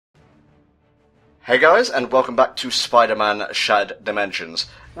Hey guys, and welcome back to Spider-Man Shattered Dimensions.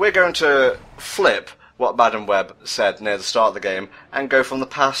 We're going to flip what Madam Web said near the start of the game and go from the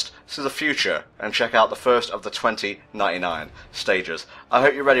past to the future and check out the first of the 2099 stages. I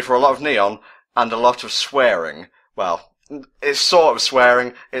hope you're ready for a lot of neon and a lot of swearing. Well, it's sort of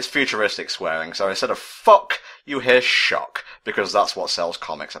swearing, it's futuristic swearing, so instead of fuck, you hear shock, because that's what sells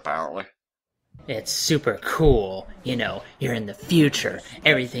comics apparently. It's super cool. You know, you're in the future.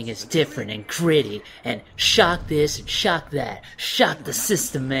 Everything is different and gritty. And shock this and shock that. Shock the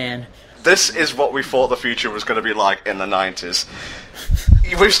system, man. This is what we thought the future was going to be like in the 90s.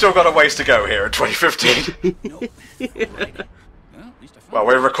 We've still got a ways to go here in 2015. Well,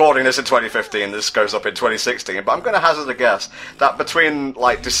 we're recording this in 2015, this goes up in 2016, but I'm going to hazard a guess that between,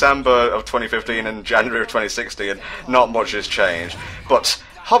 like, December of 2015 and January of 2016, not much has changed. But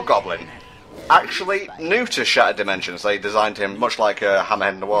Hobgoblin, actually new to Shattered Dimensions. They designed him much like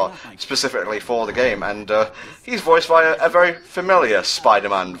Hammerhead Noir, specifically for the game, and he's voiced by a very familiar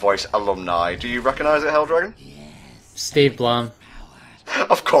Spider-Man voice alumni. Do you recognise it, Helldragon? Steve Blum.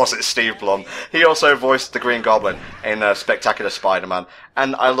 Of course it's Steve Blum. He also voiced the Green Goblin in Spectacular Spider-Man,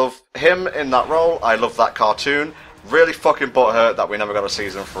 and I love him in that role. I love that cartoon. Really fucking butthurt that we never got a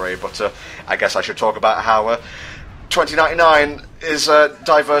Season 3, but I guess I should talk about how 2099 is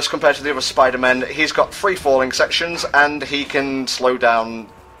diverse compared to the other Spider-Men. He's got free-falling sections, and he can slow down,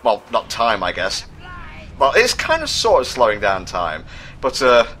 well, not time, I guess. Well, it's kind of sort of slowing down time, but,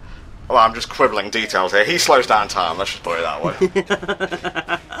 well, I'm just quibbling details here. He slows down time, let's just put it that way.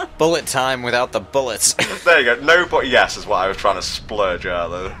 Bullet time without the bullets. There you go. No but yes is what I was trying to splurge out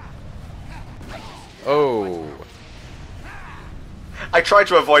there. Oh. I try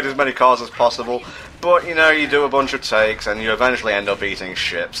to avoid as many cars as possible, but, you know, you do a bunch of takes and you eventually end up eating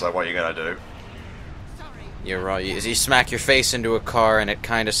shit, so what are you gonna do? You're right. You smack your face into a car and it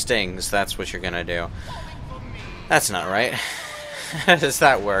kind of stings. That's what you're gonna do. That's not right. How does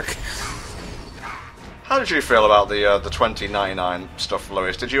that work? How did you feel about the 2099 stuff,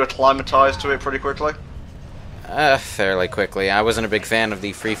 Lewis? Did you acclimatise to it pretty quickly? Fairly quickly. I wasn't a big fan of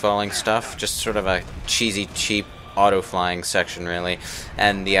the free-falling stuff. Just sort of a cheesy, cheap auto-flying section, really.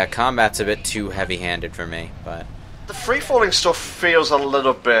 And the combat's a bit too heavy-handed for me, but... The free-falling stuff feels a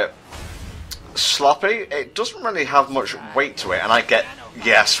little bit sloppy. It doesn't really have much weight to it, and I get,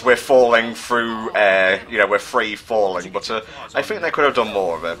 yes, we're falling through air, you know, we're free-falling, but I think they could have done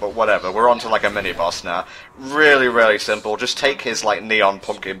more of it, but whatever. We're on to, like, a mini-boss now. Really, really simple. Just take his, like, neon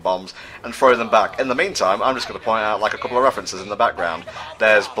pumpkin bombs and throw them back. In the meantime, I'm just going to point out, like, a couple of references in the background.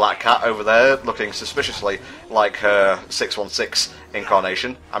 There's Black Cat over there, looking suspiciously like her 616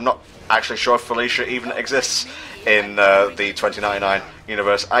 incarnation. I'm not actually sure if Felicia even exists in the 2099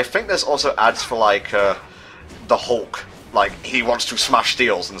 universe. I think there's also ads for, like, the Hulk. Like, he wants to smash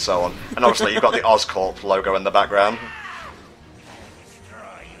steels and so on. And obviously you've got the Oscorp logo in the background.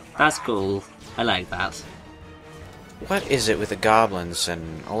 That's cool. I like that. What is it with the goblins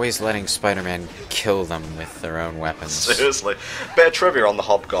and always letting Spider-Man kill them with their own weapons? Seriously. Bit of trivia on the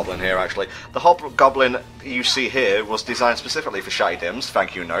Hobgoblin here, actually. The Hobgoblin you see here was designed specifically for Shatty Dims.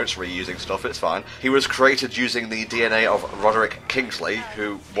 Thank you, notes, reusing stuff, it's fine. He was created using the DNA of Roderick Kingsley,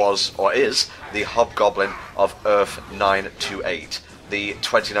 who was, or is, the Hobgoblin of Earth 928, the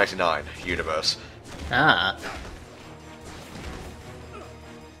 2099 universe. Ah.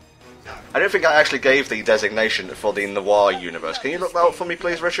 I don't think I actually gave the designation for the Noir universe. Can you look that up for me,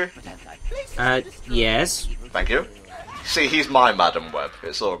 please, Richie? Yes. Thank you. See, he's my Madam Web.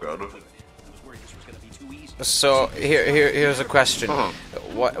 It's all good. So, here's a question.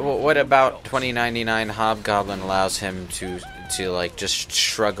 What about 2099 Hobgoblin allows him to like, just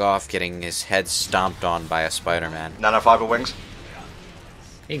shrug off getting his head stomped on by a Spider-Man? Nanofiber wings?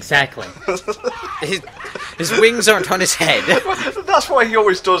 Exactly. His wings aren't on his head. That's what he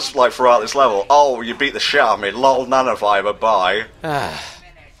always does, like, throughout this level. Oh, you beat the shit out of me. Lol, nanofiber, bye.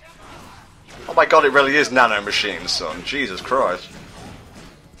 Oh my god, it really is nano machines, son. Jesus Christ.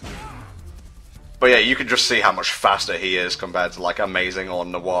 But yeah, you can just see how much faster he is compared to, like, Amazing or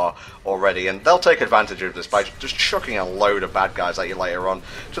Noir already, and they'll take advantage of this by just chucking a load of bad guys at you later on,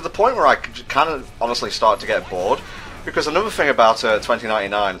 to the point where I kind of honestly start to get bored. Because another thing about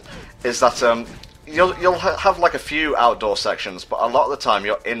 2099 is that you'll have like a few outdoor sections, but a lot of the time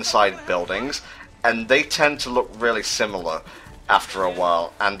you're inside buildings, and they tend to look really similar after a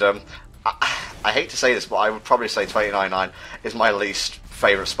while. And I hate to say this, but I would probably say 2099 is my least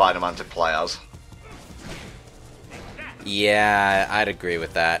favourite Spider-Man to play as. Yeah, I'd agree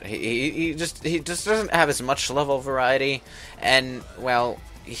with that. He just doesn't have as much level variety, and well,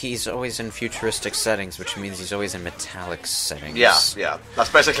 he's always in futuristic settings, which means he's always in metallic settings. Yeah.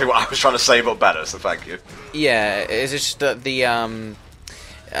 That's basically what I was trying to say, but better, so thank you. Yeah, it's just the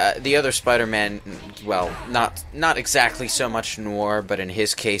other Spider-Man, well, not exactly so much noir, but in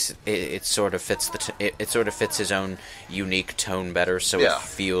his case, it sort of fits it sort of fits his own unique tone better, so it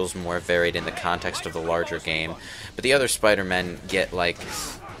feels more varied in the context of the larger game. But the other Spider-Men get like,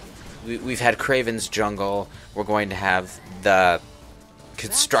 we've had Kraven's Jungle. We're going to have the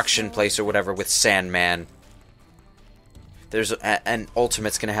construction place or whatever with Sandman. There's and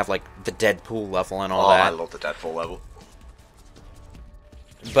Ultimate's gonna have like the Deadpool level and all that. I love the Deadpool level.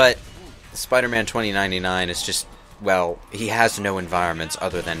 But Spider-Man 2099 is just, well, he has no environments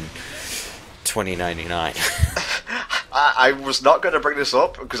other than 2099. I was not going to bring this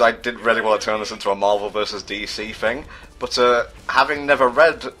up because I didn't really want to turn this into a Marvel versus DC thing, but having never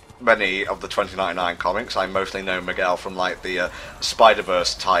read many of the 2099 comics, I mostly know Miguel from like the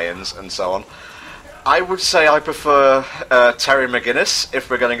Spider-Verse tie-ins and so on. I would say I prefer Terry McGinnis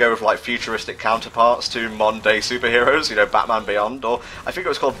if we're going to go with like futuristic counterparts to modern day superheroes, you know, Batman Beyond, or I think it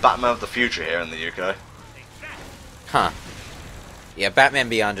was called Batman of the Future here in the UK. Huh. Yeah, Batman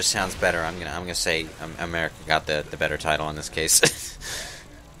Beyond just sounds better. I'm gonna say America got the better title in this case.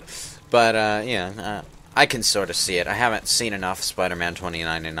 But I can sort of see it. I haven't seen enough Spider-Man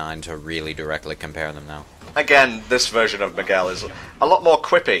 2099 to really directly compare them now. Again, this version of Miguel is a lot more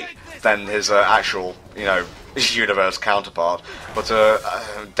quippy than his actual, you know, universe counterpart. But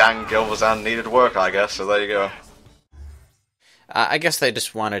Dan Gilvezan needed work, I guess, so there you go. I guess they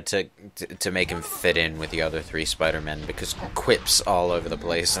just wanted to make him fit in with the other three Spider-Men, because quips all over the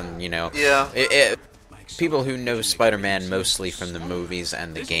place, and, you know... Yeah. People who know Spider-Man mostly from the movies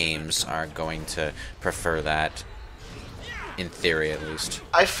and the games are going to prefer that, in theory at least.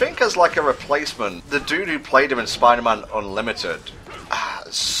 I think as like a replacement, the dude who played him in Spider-Man Unlimited,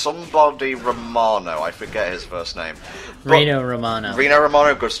 somebody Romano, I forget his first name. Reno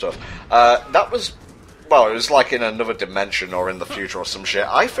Romano, good stuff. That was, well, it was like in another dimension or in the future or some shit.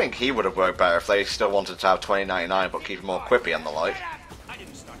 I think he would have worked better if they still wanted to have 2099 but keep him more quippy and the like.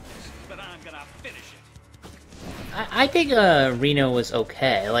 I think Reno was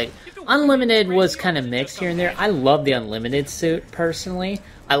okay. Like, Unlimited was kind of mixed here and there. I love the Unlimited suit, personally.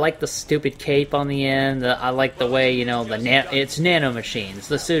 I like the stupid cape on the end. I like the way, you know, it's nano machines.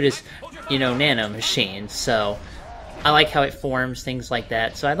 The suit is, you know, nano machines. So, I like how it forms, things like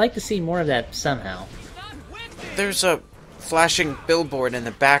that. So, I'd like to see more of that somehow. There's a flashing billboard in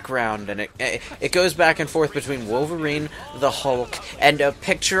the background, and it goes back and forth between Wolverine, the Hulk, and a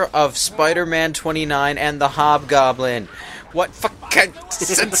picture of Spider-Man 29 and the Hobgoblin. What fucking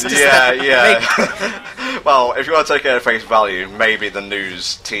sense does that make? Well, if you want to take it at face value, maybe the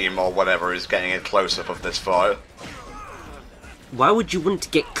news team or whatever is getting a close-up of this fight. Why would you want to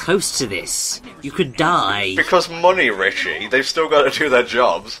get close to this? You could die. Because money, Richie. They've still got to do their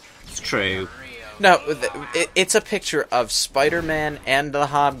jobs. It's true. No, it's a picture of Spider-Man and the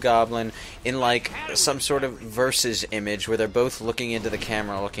Hobgoblin in, like, some sort of versus image where they're both looking into the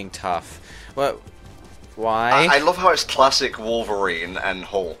camera looking tough. What? Why? I love how it's classic Wolverine and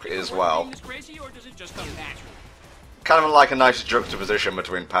Hulk as well. Kind of like a nice juxtaposition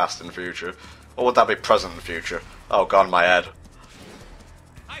between past and future. Or would that be present and future? Oh god, my head.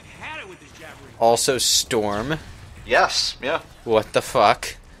 Also Storm. Yes, yeah. What the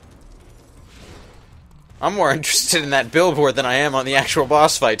fuck? I'm more interested in that billboard than I am on the actual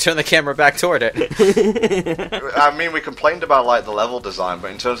boss fight. Turn the camera back toward it. I mean, we complained about like the level design, but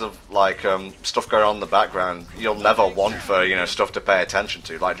in terms of like stuff going on in the background, you'll never want for, you know, stuff to pay attention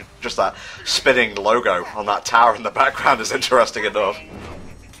to. Like just that spinning logo on that tower in the background is interesting enough.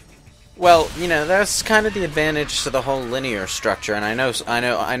 Well, you know, that's kind of the advantage to the whole linear structure, and I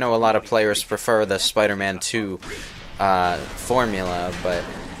know a lot of players prefer the Spider-Man 2 formula, but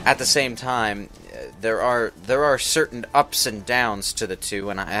at the same time, there are certain ups and downs to the two,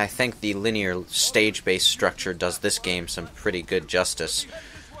 and I think the linear stage-based structure does this game some pretty good justice.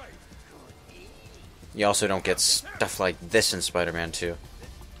 You also don't get stuff like this in Spider-Man 2.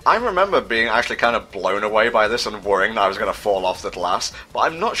 I remember being actually kind of blown away by this and worrying that I was going to fall off the glass, but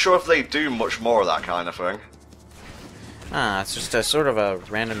I'm not sure if they do much more of that kind of thing. It's just a sort of a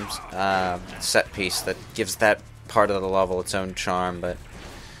random set piece that gives that part of the level its own charm, but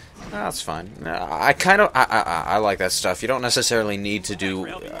that's fine. I like that stuff. You don't necessarily need to do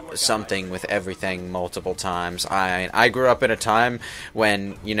something with everything multiple times. I grew up in a time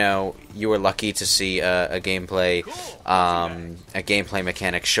when, you know, you were lucky to see a gameplay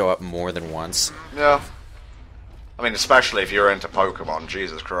mechanic show up more than once. Yeah. I mean, especially if you're into Pokemon,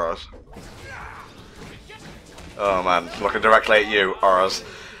 Jesus Christ. Oh man, looking directly at you, Oz.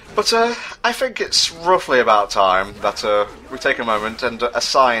 But I think it's roughly about time that we take a moment and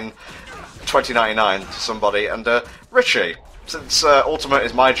assign 2099 to somebody. And Richie, since Ultimate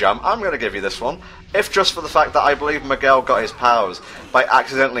is my jam, I'm going to give you this one. If just for the fact that I believe Miguel got his powers by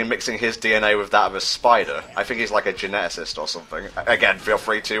accidentally mixing his DNA with that of a spider. I think he's like a geneticist or something. Again, feel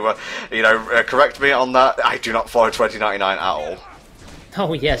free to, correct me on that. I do not follow 2099 at all.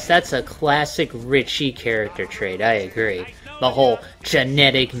 Oh yes, that's a classic Richie character trait, I agree. The whole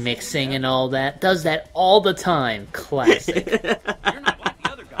genetic mixing and all that. Does that all the time. Classic.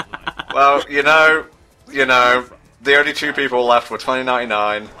 Well, you know, the only two people left were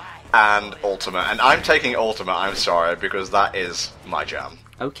 2099 and Ultimate. And I'm taking Ultimate, I'm sorry, because that is my jam.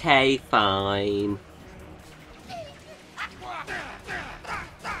 Okay, fine.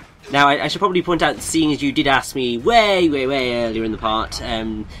 Now, I should probably point out, seeing as you did ask me way earlier in the part,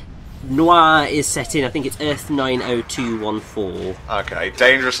 Noir is set in, I think it's Earth 90214. Okay,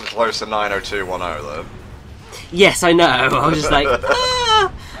 dangerously close to 90210 though. Yes, I know, I was just like,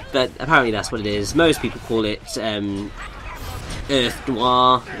 ah! But apparently that's what it is. Most people call it Earth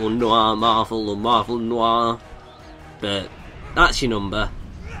Noir, or Noir Marvel, or Marvel Noir. But that's your number.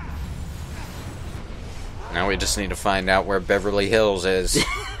 Now we just need to find out where Beverly Hills is.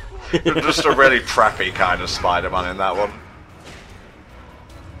 Just a really preppy kind of Spider-Man in that one.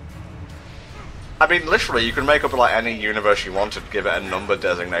 I mean, literally, you can make up like any universe you wanted, give it a number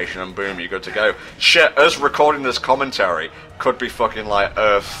designation, and boom, you're good to go. Shit, us recording this commentary could be fucking like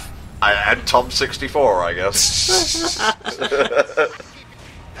Earth and Tom 64, I guess.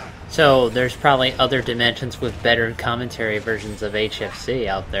 So, there's probably other dimensions with better commentary versions of HFC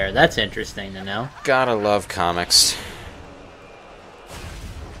out there. That's interesting to know. Gotta love comics.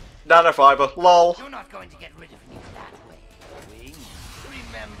 Nanofiber, lol. You're not going to get rid of me that way.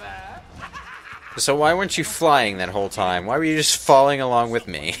 Remember? So why weren't you flying that whole time? Why were you just falling along with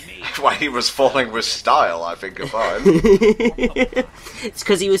me? Why he was falling with style, I think, of mine. It's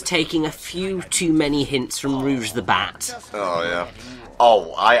because he was taking a few too many hints from Rouge the Bat. Oh, yeah.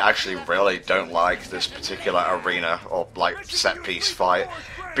 Oh, I actually really don't like this particular arena, or, like, set-piece fight,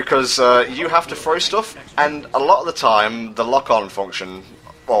 because you have to throw stuff, and a lot of the time, the lock-on function,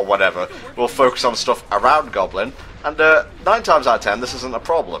 or whatever, will focus on stuff around Goblin, and 9 times out of 10, this isn't a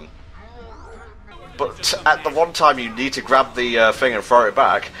problem. But at the one time you need to grab the thing and throw it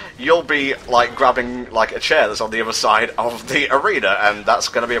back, you'll be like grabbing like a chair that's on the other side of the arena, and that's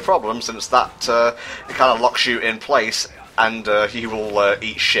going to be a problem since that it kind of locks you in place, and he will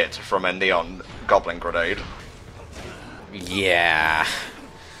eat shit from a neon goblin grenade. Yeah.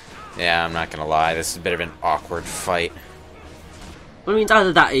 Yeah, I'm not gonna lie, this is a bit of an awkward fight. Well, I mean, it's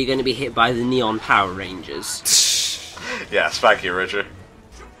either that or you're going to be hit by the Neon Power Rangers. Yes, thank you, Richard.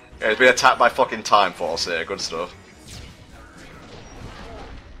 Yeah, he's been attacked by fucking Time Force here, good stuff.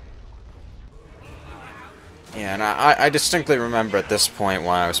 Yeah, and I distinctly remember at this point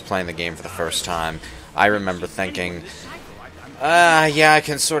when I was playing the game for the first time, I remember thinking, yeah, I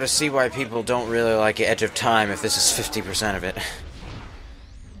can sort of see why people don't really like Edge of Time if this is 50% of it.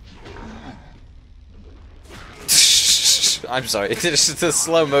 I'm sorry, it's just the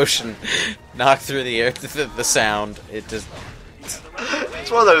slow motion knock through the air, the sound, it just... It's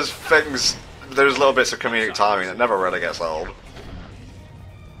one of those things, those little bits of comedic timing that never really gets old.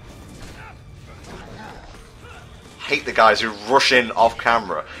 Hate the guys who rush in off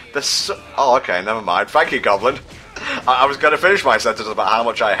camera. They're so... Oh, okay, never mind. Thank you, Goblin. I was going to finish my sentence about how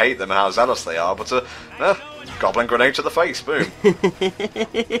much I hate them and how zealous they are, but Goblin grenade to the face, boom.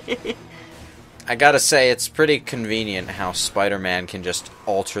 I gotta say, it's pretty convenient how Spider-Man can just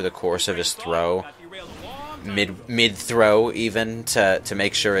alter the course of his throw, mid-throw even, to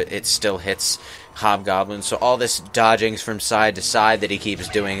make sure it still hits Hobgoblin. So all this dodging from side to side that he keeps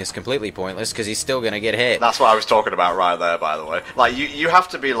doing is completely pointless, because he's still gonna get hit. That's what I was talking about right there, by the way. Like, you have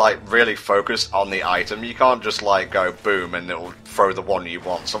to be, like, really focused on the item. You can't just, like, go boom and it'll throw the one you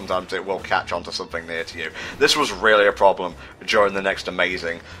want. Sometimes it will catch onto something near to you. This was really a problem during the next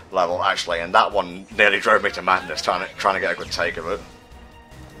amazing level, actually, and that one nearly drove me to madness, trying to get a good take of it.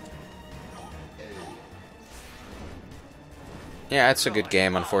 Yeah, it's a good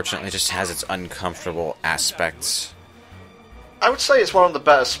game. Unfortunately, it just has its uncomfortable aspects. I would say it's one of the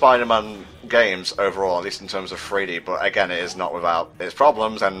better Spider-Man games overall, at least in terms of 3D, but again, it is not without its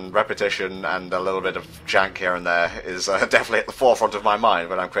problems, and repetition and a little bit of jank here and there is definitely at the forefront of my mind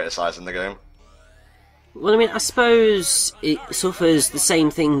when I'm criticising the game. Well, I mean, I suppose it suffers the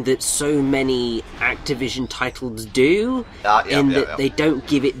same thing that so many Activision titles do, they don't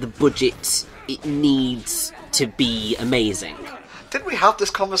give it the budget it needs to be amazing. Didn't we have this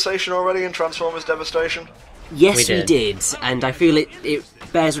conversation already in Transformers Devastation? Yes, We we did. did, and I feel it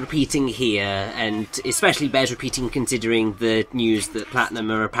bears repeating here, and especially bears repeating considering the news that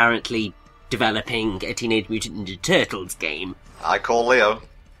Platinum are apparently developing a Teenage Mutant Ninja Turtles game. I call Leo.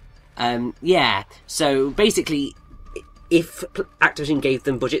 Yeah, so basically, if Activision gave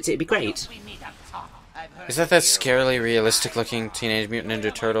them budgets, it'd be great. Is that scarily realistic looking Teenage Mutant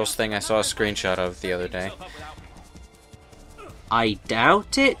Ninja Turtles thing I saw a screenshot of the other day? I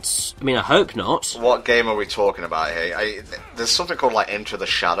doubt it. I mean, I hope not. What game are we talking about here? There's something called like Into the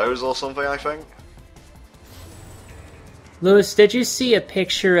Shadows or something, I think. Lewis, did you see a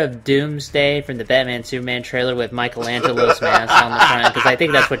picture of Doomsday from the Batman Superman trailer with Michelangelo's mask on the front? Because I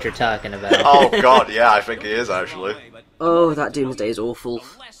think that's what you're talking about. Oh god, yeah, I think he is actually. Oh, that Doomsday is awful.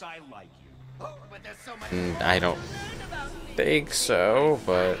 I don't think so,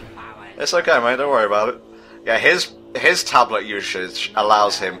 but It's okay, mate. Don't worry about it. Yeah, his tablet usage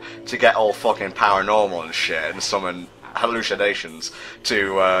allows him to get all fucking paranormal and shit and summon hallucinations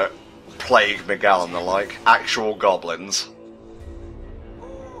to plague Miguel and the like. Actual goblins.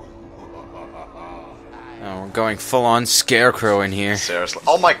 oh, we're going full on Scarecrow in here. Seriously.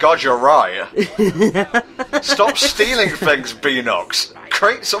 Oh my god, you're right. Stop stealing things, Beanox.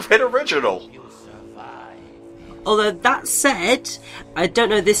 Create something original. Although, that said, I don't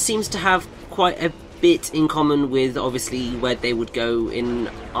know, this seems to have quite a bit in common with, obviously, where they would go in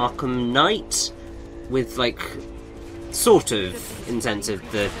Arkham Knight, with, like, sort of, in sense of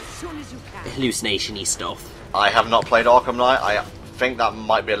the hallucination-y stuff. I have not played Arkham Knight. I think that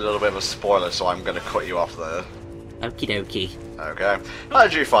might be a little bit of a spoiler, so I'm going to cut you off there. Okie dokie. Okay. How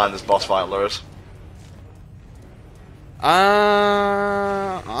did you find this boss fight, Lewis?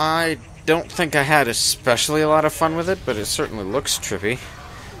 I don't think I had especially a lot of fun with it, but it certainly looks trippy.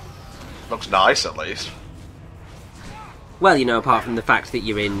 Looks nice, at least. Well, you know, apart from the fact that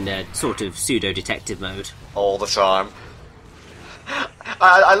you're in sort of pseudo-detective mode. All the time.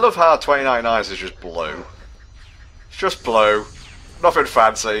 I love how 2099 is just blue. It's just blue. Nothing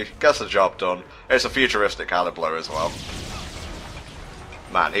fancy. Gets the job done. It's a futuristic kind of blue as well.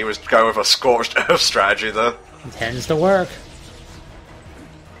 Man, he was going with a scorched earth strategy there. It tends to work.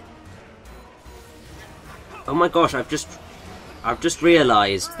 Oh my gosh, I've just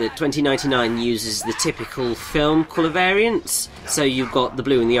realised that 2099 uses the typical film colour variants, so you've got the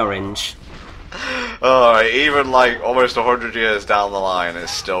blue and the orange. Oh, even like almost 100 years down the line,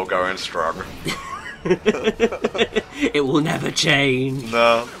 it's still going strong. It will never change.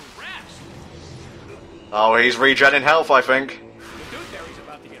 No. Oh, he's regenning health, I think.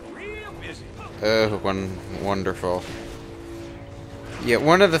 Oh, wonderful. Yeah,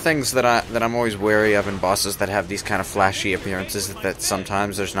 one of the things that I'm always wary of in bosses that have these kind of flashy appearances is that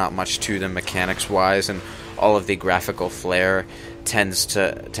sometimes there's not much to them mechanics-wise, and all of the graphical flair tends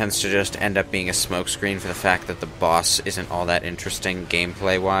to just end up being a smokescreen for the fact that the boss isn't all that interesting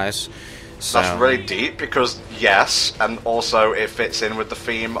gameplay-wise. So, That's really deep because yes, and also it fits in with the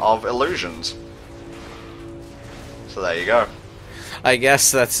theme of illusions. So there you go. I guess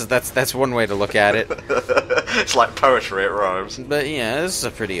that's one way to look at it. It's like poetry, it rhymes. But yeah, this is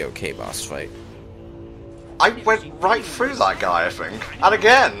a pretty okay boss fight. I went right through that guy, I think. And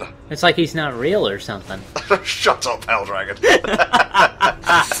again! It's like he's not real or something. Shut up, Helldragon.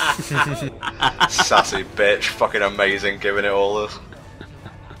 Sassy bitch. Fucking amazing giving it all this.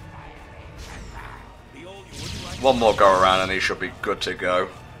 One more go around and he should be good to go.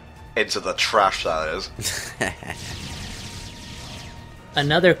 Into the trash, that is.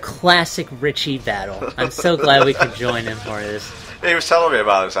 Another classic Richie battle. I'm so glad we could join him for this. He was telling me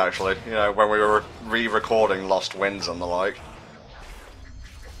about this, actually. You know, when we were re-recording Lost Winds and the like.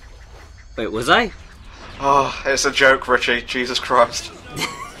 Wait, was I? Oh, it's a joke, Richie. Jesus Christ.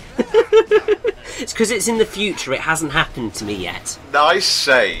 It's because it's in the future, it hasn't happened to me yet. Nice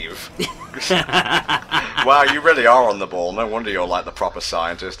save. Wow, you really are on the ball. No wonder you're like the proper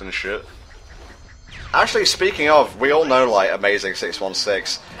scientist and shit. Actually, speaking of, we all know like Amazing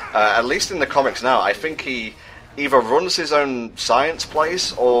 616. At least in the comics now, I think he either runs his own science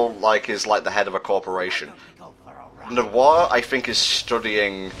place or like is like the head of a corporation. Noir, I think, is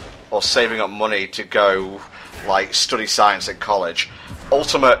studying or saving up money to go like study science at college.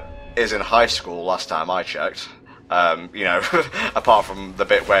 Ultimate is in high school. Last time I checked. You know, apart from the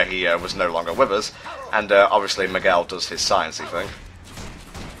bit where he was no longer with us, and obviously Miguel does his sciencey thing.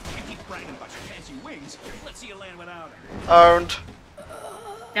 Owned.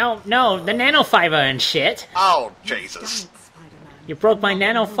 No, the nanofiber and shit. Oh, Jesus. You broke my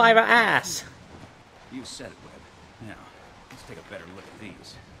nanofiber ass. You said it, Webb. Now, let's take a better look at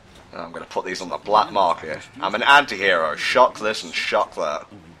these. I'm going to put these on the black market. I'm an anti-hero. Shock this and shock that.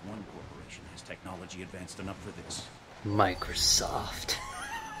 Only one corporation has technology technology advanced enough for this. Microsoft.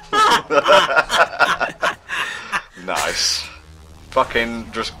 Nice.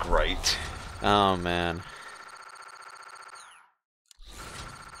 Fucking just great. Oh man.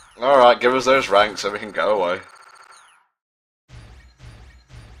 Alright, give us those ranks so we can go away.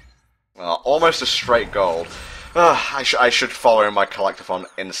 Well, almost a straight gold. I should follow my collectathon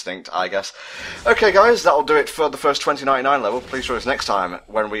instinct, I guess. Okay guys, that'll do it for the first 2099 level. Please join us next time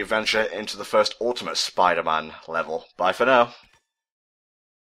when we venture into the first Ultimate Spider-Man level. Bye for now.